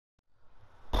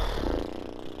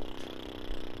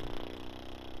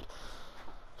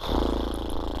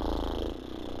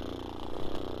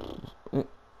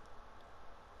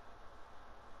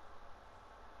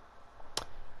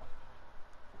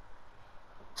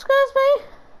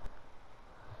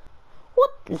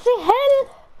The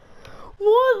hell?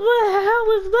 What the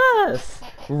hell is this?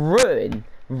 Ruin.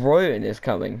 Ruin is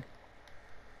coming.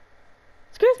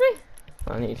 Excuse me?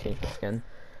 I need to change the skin.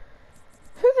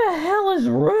 Who the hell is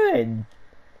Ruin?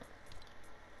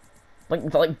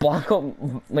 Like Black Ops,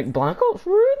 like Black Ops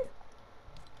Ruin?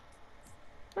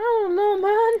 I don't know,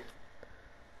 man.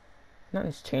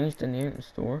 Nothing's changed in the item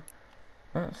store.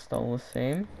 That's still the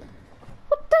same.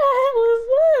 What the hell is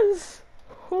this?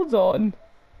 Hold on. Is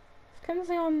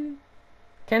Kenzie on?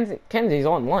 Kenzie's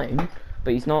online,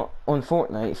 but he's not on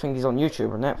Fortnite. I think he's on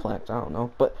YouTube or Netflix. I don't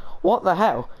know. But what the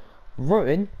hell?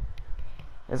 Ruin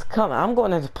is coming. I'm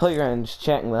going into the playground just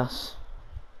checking this.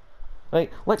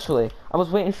 Like literally, I was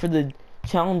waiting for the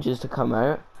challenges to come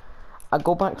out. I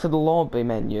go back to the lobby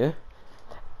menu,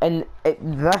 and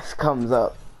this comes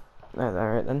up.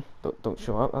 Alright then, don't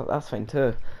show up. That's fine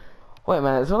too. Wait a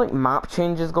minute, is there like map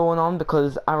changes going on?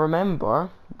 Because I remember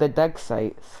the dig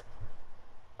sites.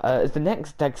 Is the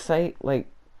next dig site like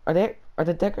are the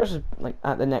diggers like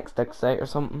at the next dig site or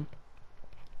something?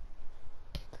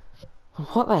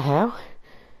 What the hell?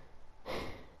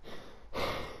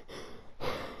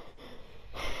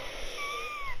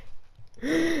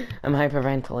 I'm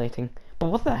hyperventilating. But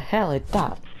what the hell is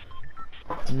that?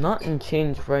 Nothing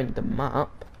changed around the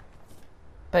map.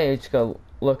 But you just gotta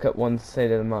look at one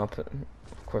side of the map. Of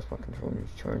course my controller is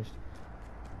charged.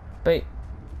 But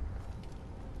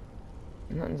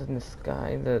nothing's in the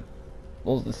sky.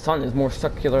 Well, the sun is more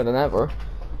circular than ever.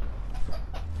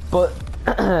 But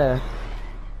the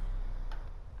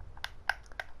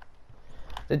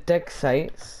dig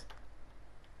sites.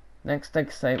 Next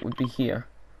dig site would be here.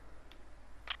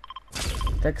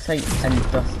 Dig site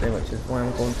and Dusty, which is why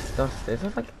I'm going to Dusty. Is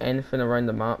there like anything around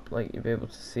the map like you'll be able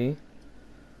to see?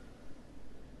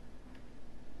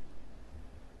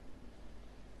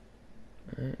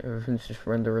 Right, everything's just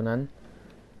rendering in.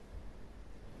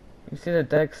 You see the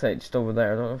dig site just over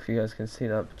there. I don't know if you guys can see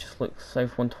that, but just look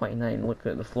south 129. Look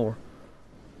at the floor.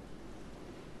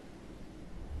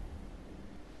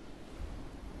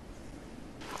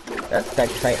 That dig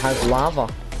site has lava.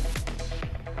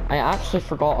 I actually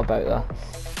forgot about that.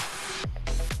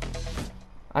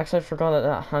 I actually forgot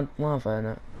that had lava in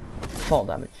it. Fall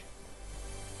damage.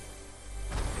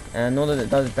 And I know that it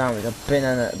does damage. I've been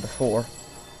in it before.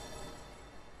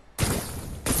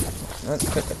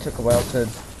 It took a while to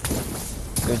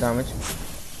do damage.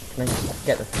 Can I just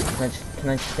get the? Can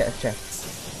I just get a chest?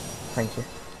 Thank you.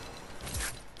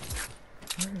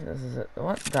 This is it.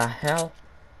 What the hell?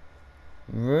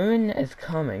 Ruin is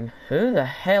coming. Who the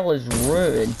hell is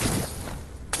Ruin?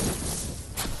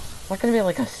 Is that gonna be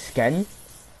like a skin?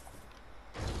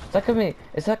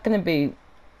 Is that gonna be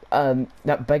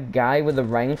that big guy with the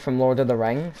ring from Lord of the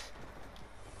Rings?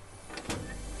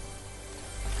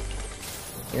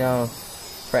 You know,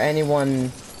 for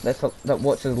anyone that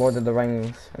watches Lord of the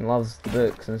Rings and loves the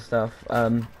books and stuff,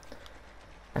 I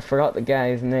forgot the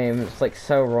guy's name. It's like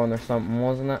Sauron or something,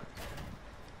 wasn't it?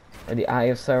 Or the Eye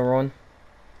of Sauron.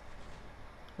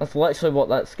 That's literally what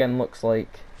that skin looks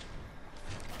like.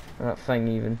 That thing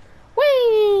even.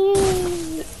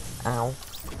 Whee! Ow.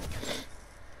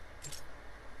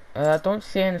 I don't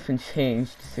see anything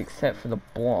changed except for the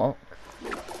block.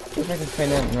 See if I can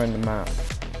find anything around the map.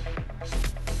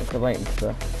 Like relating to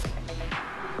this.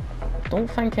 Don't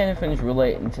think anything's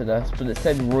relating to this, but it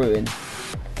said ruin.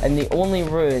 And the only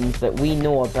ruins that we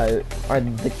know about are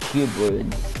the cube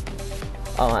ruins.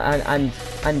 And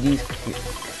these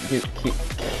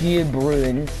cube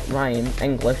ruins, Ryan,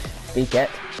 English, speak it.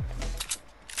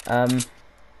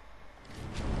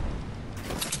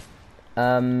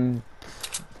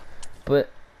 But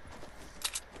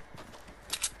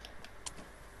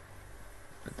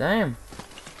damn.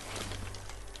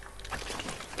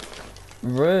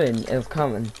 Ruin is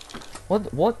coming.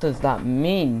 What does that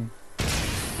mean?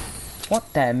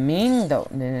 What that mean though?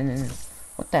 No.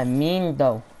 What that mean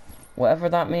though? Whatever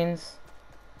that means,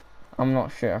 I'm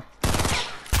not sure.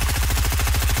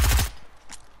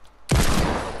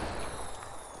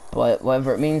 But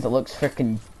whatever it means, it looks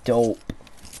freaking dope.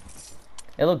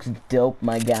 It looks dope,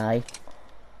 my guy.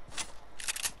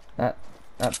 That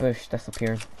bush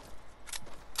disappeared.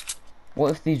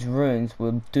 What if these ruins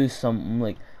will do something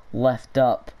like lift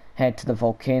up, head to the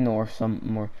volcano or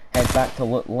something, or head back to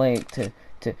Loot Lake to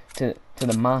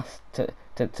the mass to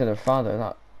their father?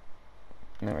 That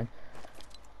never mind.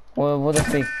 Well, what if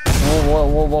they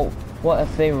what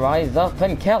if they rise up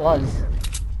and kill us?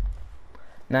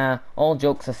 Nah, all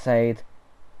jokes aside,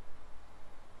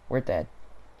 we're dead.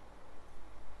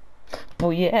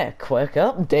 But yeah, quick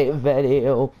update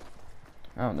video.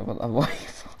 I don't know what that was.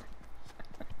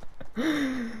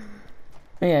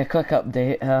 Yeah, quick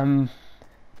update.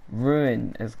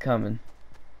 Ruin is coming.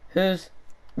 Who's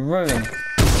Ruin?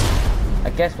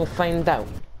 I guess we'll find out.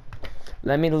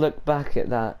 Let me look back at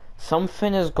that.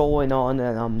 Something is going on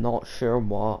and I'm not sure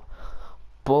what.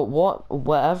 But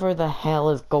whatever the hell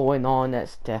is going on,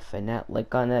 it's definitely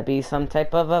gonna be some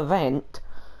type of event.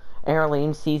 Early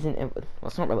in season, well,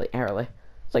 it's not really early.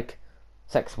 It's like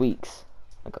 6 weeks,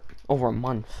 like over a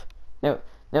month. No,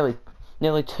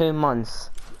 nearly 2 months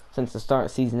since the start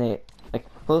of season 8. Like,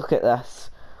 look at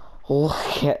this.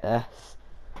 Look at this.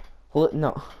 Look,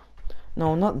 no,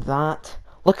 not that.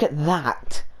 Look at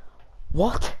that.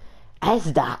 What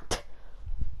is that?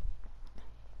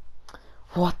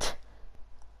 What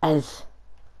is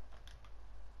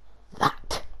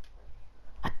that?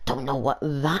 I don't know what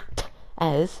that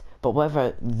is, but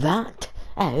whatever that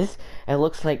is, it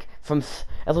looks like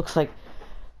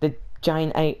the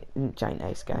giant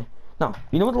ice guy. No,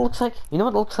 you know what it looks like? You know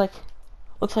what it looks like?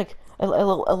 It looks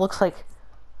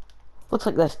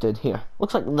like this dude here.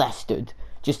 Looks like this dude,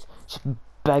 just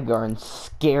bigger and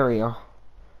scarier.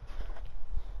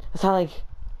 Is that like?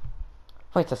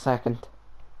 Wait a second.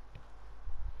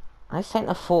 I sent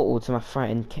a photo to my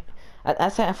friend. I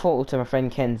sent a photo to my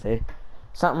friend Kenzie.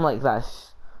 Something like this.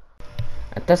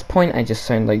 At this point, I just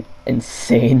sound like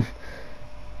insane.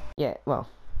 Yeah, well,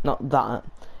 not that.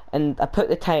 And I put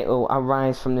the title,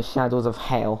 "Arise from the Shadows of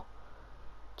Hell."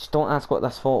 Just don't ask what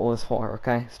this photo is for,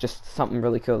 okay? It's just something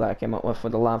really cool that I came up with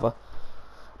the lava.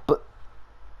 But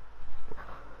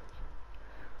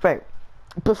right,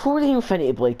 before the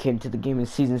Infinity Blade came to the game in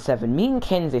Season 7, me and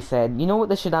Kenzie said, you know what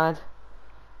they should add?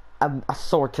 A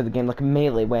sword to the game, like a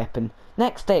melee weapon.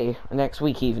 Next day, or next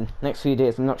week even, next few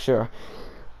days, I'm not sure.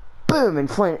 Boom!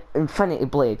 Infinity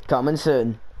Blade coming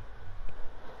soon.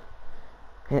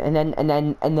 And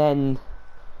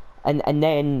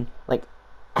then, like,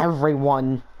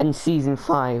 everyone in Season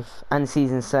 5 and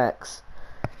Season 6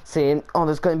 saying, oh,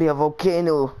 there's going to be a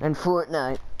volcano in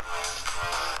Fortnite.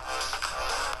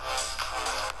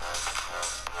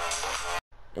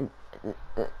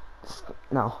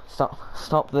 No,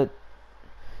 stop the,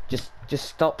 just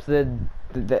stop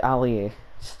the alley.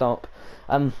 Stop.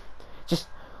 Just,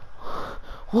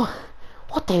 what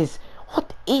is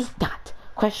that?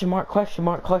 Question mark, question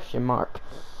mark, question mark.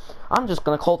 I'm just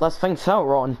gonna call this thing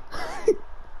Sauron.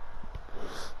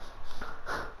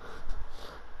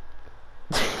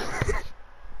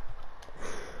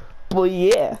 But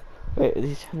yeah. Wait, are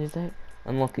these challenges out?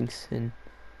 Unlocking soon.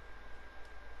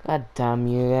 God damn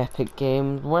you, Epic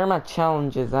Games. Where are my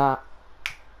challenges at?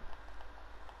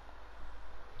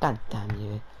 God damn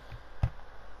you.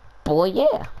 But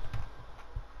yeah.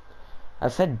 I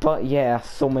said but yeah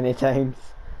so many times.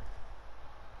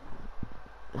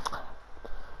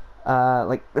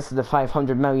 Like this is the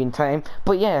 500 million time.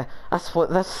 But yeah, that's what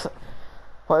this,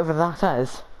 whatever that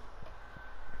is.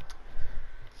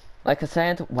 Like I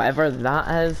said, whatever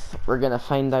that is, we're gonna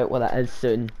find out what it is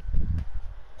soon.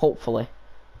 Hopefully.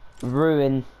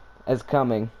 Ruin is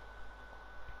coming.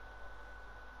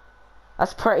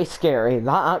 That's pretty scary.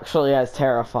 That actually is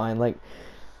terrifying. Like,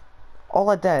 all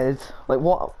I did,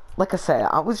 like I said,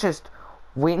 I was just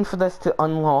waiting for this to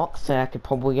unlock so I could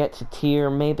probably get to tier,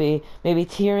 maybe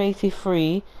tier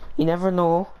 83. You never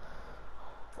know.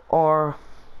 Or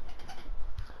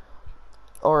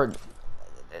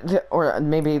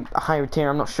maybe a higher tier,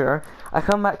 I'm not sure. I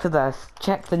come back to this,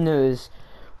 check the news,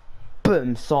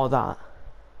 boom, saw that.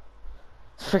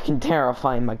 It's freaking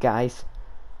terrifying, my guys.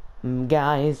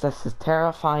 Guys, this is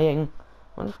terrifying. I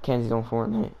wonder if Kenzie's on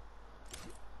Fortnite.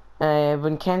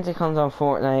 When Kenzie comes on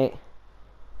Fortnite,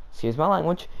 excuse my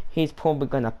language, he's probably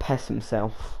gonna piss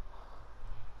himself.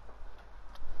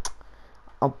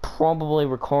 I'll probably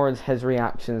record his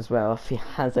reaction as well if he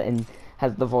has it in,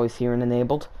 has the voice here and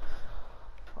enabled.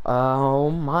 Oh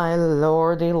my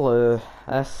lordy loo.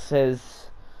 This is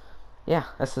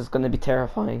gonna be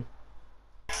terrifying.